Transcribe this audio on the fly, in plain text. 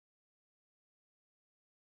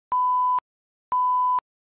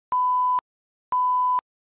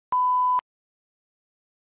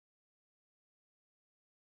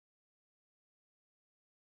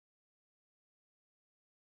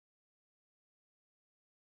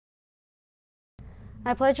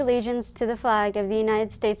I pledge allegiance to the flag of the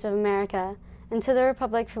United States of America and to the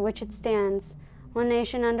republic for which it stands, one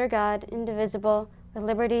nation under God, indivisible, with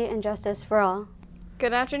liberty and justice for all.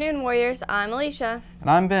 Good afternoon, Warriors. I'm Alicia. And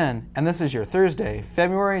I'm Ben, and this is your Thursday,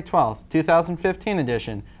 February 12th, 2015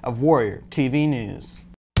 edition of Warrior TV News.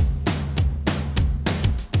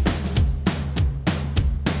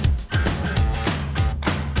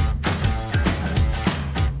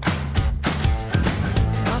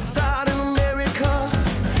 Outside in America,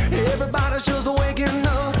 everybody's just waking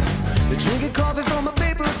up. They're drinking coffee from a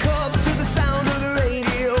paper cup to the sound of the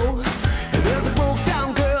radio. And there's a broke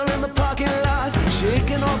down girl in the parking lot,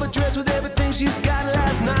 shaking off her dress with everything she's got.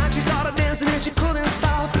 Last night she started dancing and she couldn't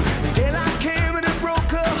stop. The daylight came and it broke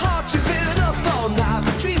her heart. She's been up all night,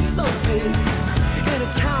 but dreams so big in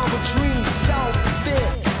a town where dreams don't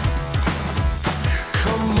fit.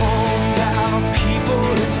 Come on now, people,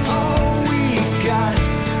 it's all we got.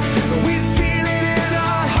 We feel it in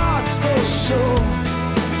our hearts for sure,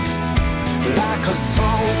 like a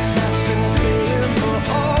song that's been playing for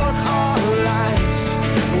all our lives.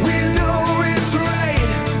 We know it's right,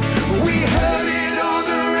 we heard it on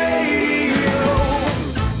the radio.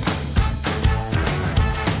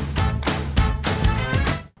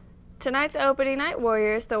 Tonight's opening night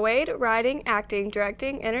Warriors, the Wade Writing, Acting,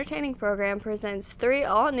 Directing, Entertaining program presents 3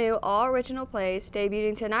 all-new, all-original plays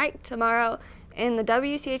debuting tonight, tomorrow, in the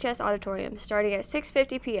WCHS auditorium, starting at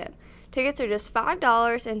 6:50 p.m. Tickets are just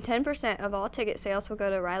 $5 and 10% of all ticket sales will go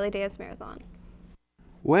to Riley Dance Marathon.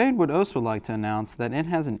 Wade would also like to announce that it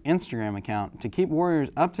has an Instagram account to keep Warriors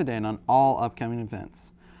up to date on all upcoming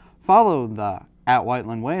events. Follow the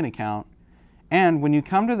 @Whiteland Wade account, and when you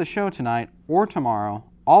come to the show tonight or tomorrow,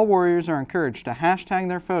 all Warriors are encouraged to hashtag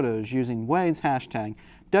their photos using Wade's hashtag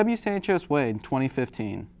WCHSWade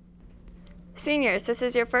 2015. Seniors, this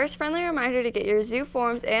is your first friendly reminder to get your zoo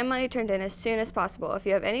forms and money turned in as soon as possible. If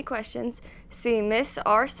you have any questions, see Miss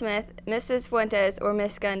R. Smith, Mrs. Fuentes, or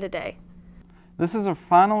Miss Gunn today. This is a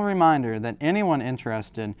final reminder that anyone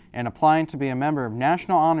interested in applying to be a member of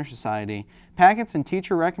National Honor Society, packets and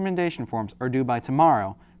teacher recommendation forms are due by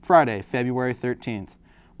tomorrow, Friday, February 13th.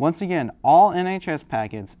 Once again, all NHS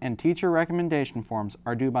packets and teacher recommendation forms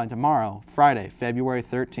are due by tomorrow, Friday, February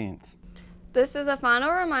 13th. This is a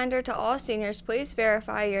final reminder to all seniors. Please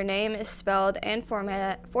verify your name is spelled and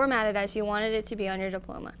formatted as you wanted it to be on your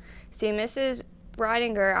diploma. See Mrs.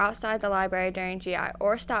 Breidinger outside the library during GI,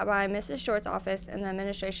 or stop by Mrs. Short's office in the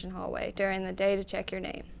administration hallway during the day to check your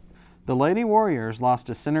name. The Lady Warriors lost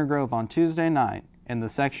to Center Grove on Tuesday night in the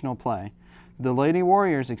sectional play. The Lady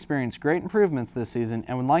Warriors experienced great improvements this season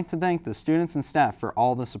and would like to thank the students and staff for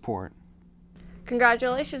all the support.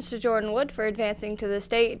 Congratulations to Jordan Wood for advancing to the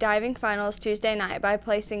state diving finals Tuesday night by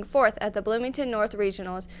placing 4th at the Bloomington North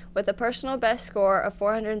Regionals with a personal best score of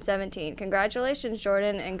 417. Congratulations,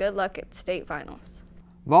 Jordan, and good luck at the state finals.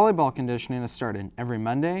 Volleyball conditioning is started every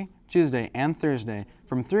Monday, Tuesday, and Thursday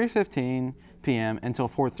from 3:15 p.m. until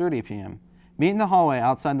 4:30 p.m. Meet in the hallway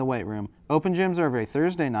outside the weight room. Open gyms are every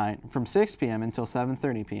Thursday night from 6 p.m. until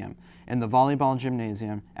 7:30 p.m. in the volleyball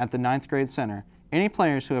gymnasium at the 9th grade center. Any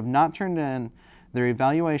players who have not turned in their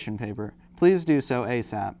evaluation paper, please do so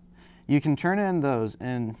ASAP. You can turn in those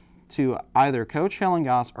to either Coach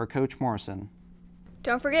Hillengoss or Coach Morrison.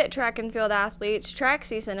 Don't forget, track and field athletes, track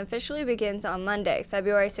season officially begins on Monday,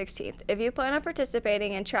 February 16th. If you plan on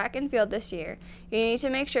participating in track and field this year, you need to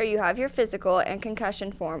make sure you have your physical and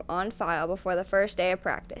concussion form on file before the first day of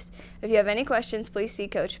practice. If you have any questions, please see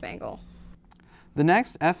Coach Bangle. The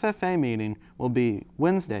next FFA meeting will be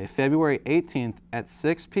Wednesday, February 18th at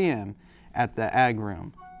 6 p.m. at the Ag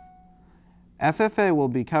Room. FFA will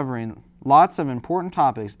be covering lots of important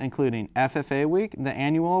topics, including FFA Week, the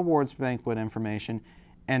annual awards banquet information,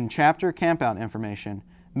 and chapter campout information.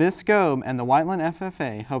 Ms. Scobe and the Whiteland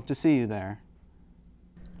FFA hope to see you there.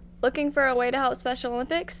 Looking for a way to help Special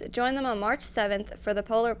Olympics? Join them on March 7th for the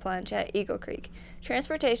Polar Plunge at Eagle Creek.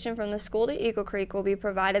 Transportation from the school to Eagle Creek will be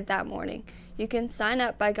provided that morning. You can sign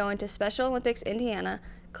up by going to Special Olympics Indiana,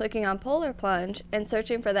 clicking on Polar Plunge, and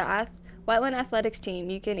searching for the Whiteland Athletics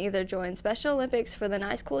team. You can either join Special Olympics for the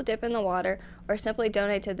nice cool dip in the water or simply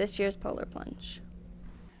donate to this year's Polar Plunge.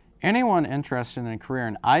 Anyone interested in a career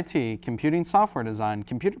in IT, computing software design,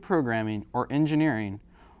 computer programming, or engineering,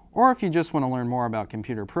 or if you just want to learn more about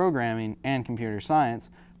computer programming and computer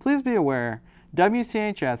science, please be aware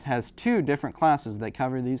WCHS has 2 different classes that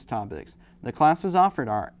cover these topics. The classes offered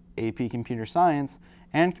are AP Computer Science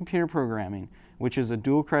and Computer Programming, which is a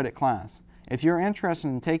dual credit class. If you're interested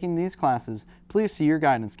in taking these classes, please see your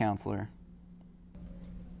guidance counselor.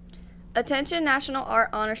 Attention National Art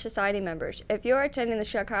Honor Society members. If you are attending the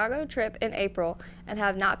Chicago trip in April and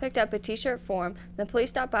have not picked up a t-shirt form, then please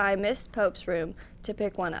stop by Miss Pope's room to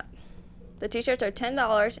pick one up. The t-shirts are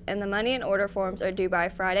 $10 and the money and order forms are due by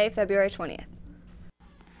Friday, February 20th.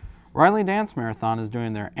 Riley Dance Marathon is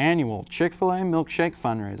doing their annual Chick-fil-A milkshake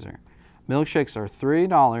fundraiser. Milkshakes are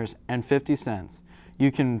 $3.50.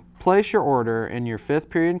 You can place your order in your 5th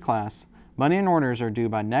period class. Money and orders are due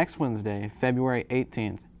by next Wednesday, February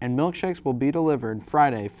 18th, and milkshakes will be delivered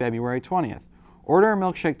Friday, February 20th. Order a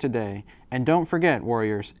milkshake today, and don't forget,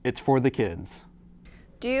 Warriors, it's for the kids.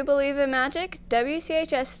 Do you believe in magic?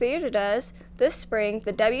 WCHS Theater does. This spring,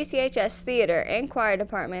 the WCHS Theater and Choir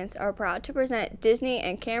Departments are proud to present Disney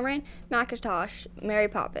and Cameron McIntosh Mary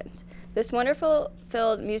Poppins. This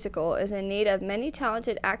wonderful-filled musical is in need of many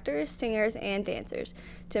talented actors, singers, and dancers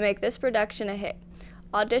to make this production a hit.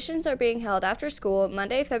 Auditions are being held after school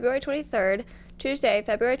Monday, February 23rd, Tuesday,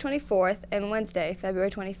 February 24th, and Wednesday,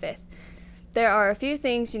 February 25th. There are a few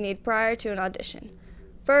things you need prior to an audition.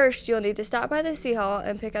 First, you'll need to stop by the City Hall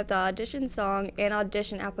and pick up the audition song and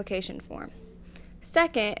audition application form.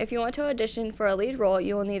 Second, if you want to audition for a lead role,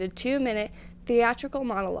 you will need a 2-minute theatrical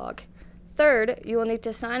monologue. Third, you will need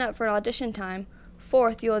to sign up for an audition time.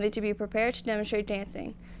 Fourth, you will need to be prepared to demonstrate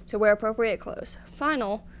dancing, so wear appropriate clothes.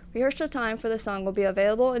 Final, rehearsal time for the song will be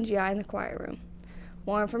available in GI in the choir room.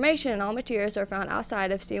 More information and all materials are found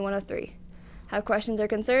outside of C103. Have questions or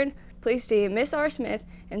concern? Please see Miss R. Smith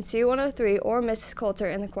in C103 or Mrs. Coulter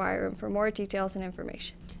in the choir room for more details and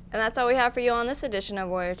information. And that's all we have for you on this edition of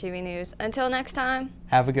Warrior TV News. Until next time,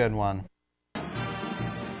 Have a good one.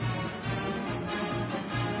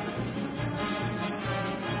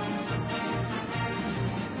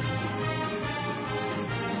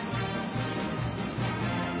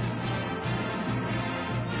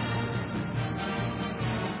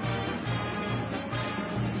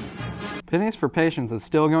 Pennies for Patience is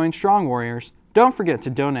still going strong, Warriors. Don't forget to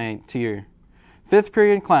donate to your 5th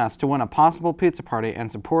period class to win a possible pizza party and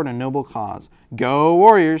support a noble cause. Go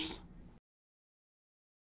Warriors!